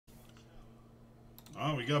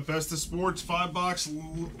Oh, we got Best of Sports 5-box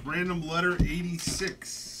random letter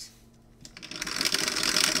 86.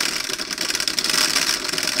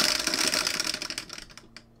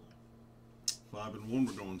 Five and one,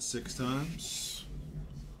 we're going 6 times.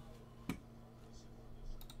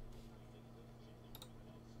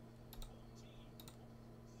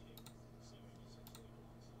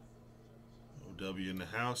 OW in the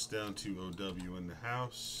house, down to OW in the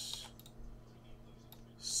house.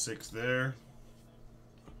 6 there.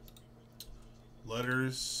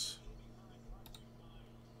 Letters.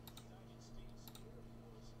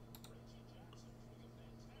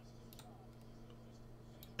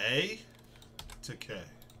 A to K.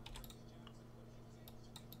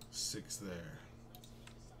 6 there.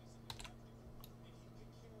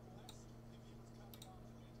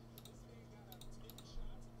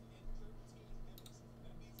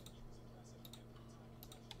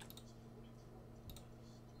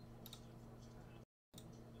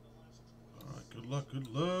 Good luck, good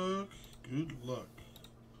luck, good luck.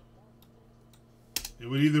 It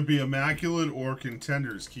would either be Immaculate or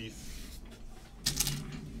Contenders, Keith.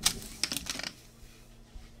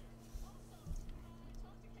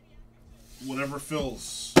 Whatever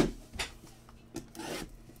fills.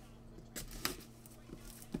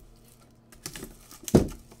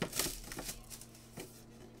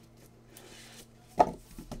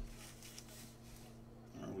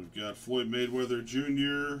 We've got Floyd Mayweather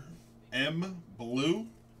Jr. M blue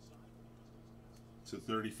to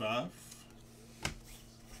 35.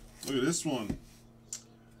 Look at this one.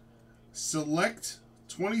 Select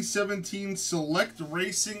 2017 Select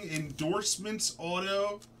Racing Endorsements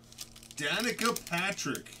Auto. Danica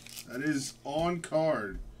Patrick. That is on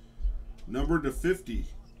card. Numbered to 50.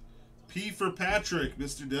 P for Patrick,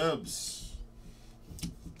 Mr. Dubs.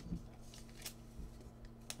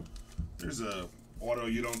 There's a auto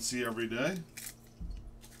you don't see every day.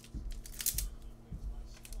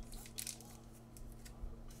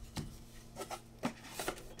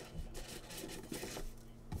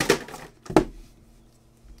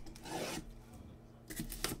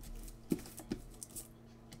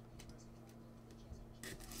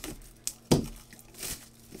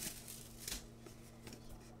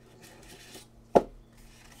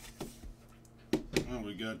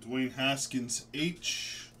 We got Dwayne Haskins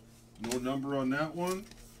H. No number on that one.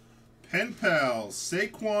 Pen Pals,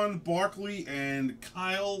 Saquon Barkley and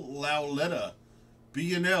Kyle Lauletta.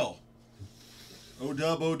 B&L.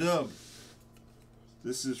 O-Dub, O-Dub.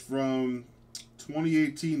 This is from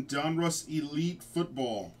 2018 Donruss Elite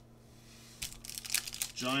Football.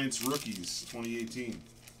 Giants Rookies, 2018.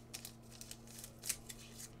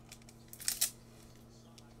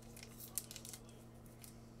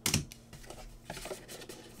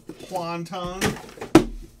 Quanton.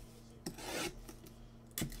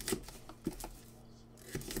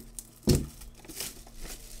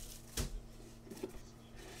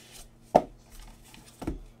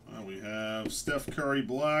 We have Steph Curry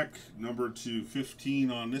Black, number 215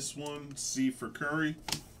 on this one. C for Curry.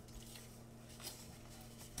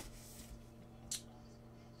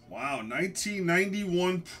 Wow,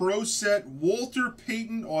 1991 Pro Set Walter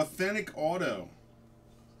Payton Authentic Auto.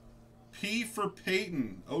 P for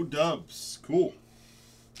Peyton. O-Dubs. Cool.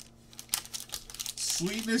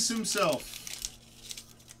 Sweetness himself.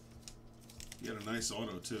 He had a nice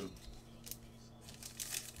auto, too.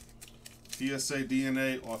 PSA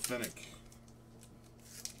DNA Authentic.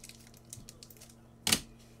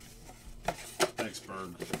 Thanks,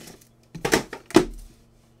 Berg.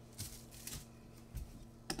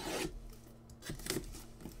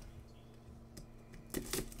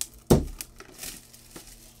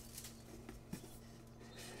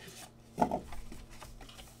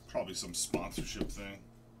 Probably some sponsorship thing.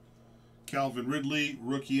 Calvin Ridley,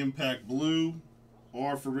 Rookie Impact Blue.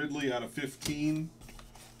 R for Ridley out of 15.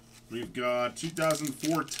 We've got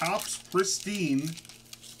 2004 Topps Pristine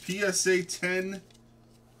PSA 10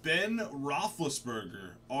 Ben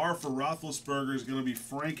Roethlisberger. R for Roethlisberger is going to be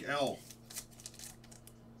Frank L.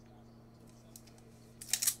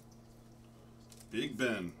 Big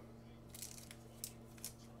Ben.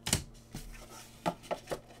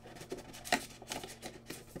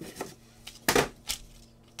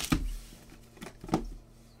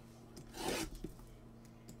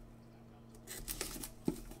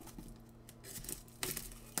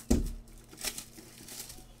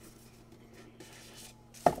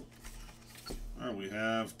 We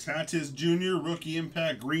have Tatis Jr. Rookie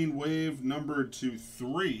Impact Green Wave numbered to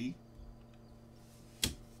 3.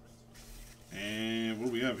 And what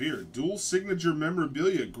do we have here? Dual Signature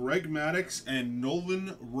Memorabilia, Greg Maddux and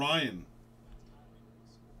Nolan Ryan.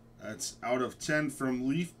 That's out of 10 from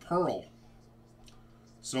Leaf Pearl.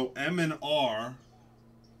 So M and R.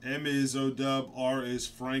 M is O-Dub, R is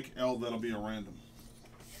Frank, L, that'll be a random.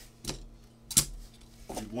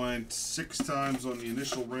 We went 6 times on the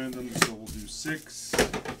initial random, so we'll do 6 for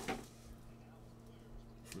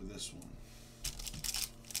this one.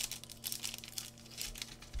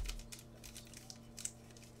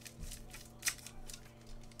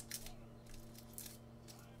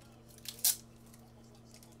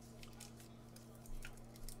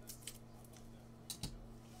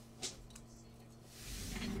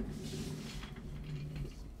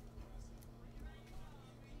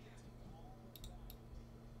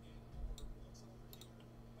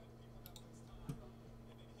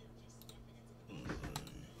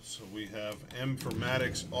 So we have M for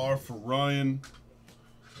Maddox, R for Ryan.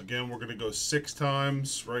 Again, we're going to go 6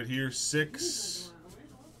 times right here. 6.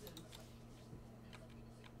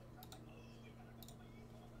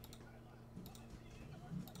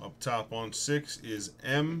 Up top on 6 is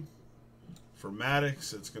M for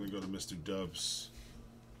Maddox. That's going to go to Mr. Dubs.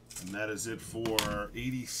 And that is it for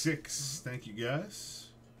 86. Thank you, guys.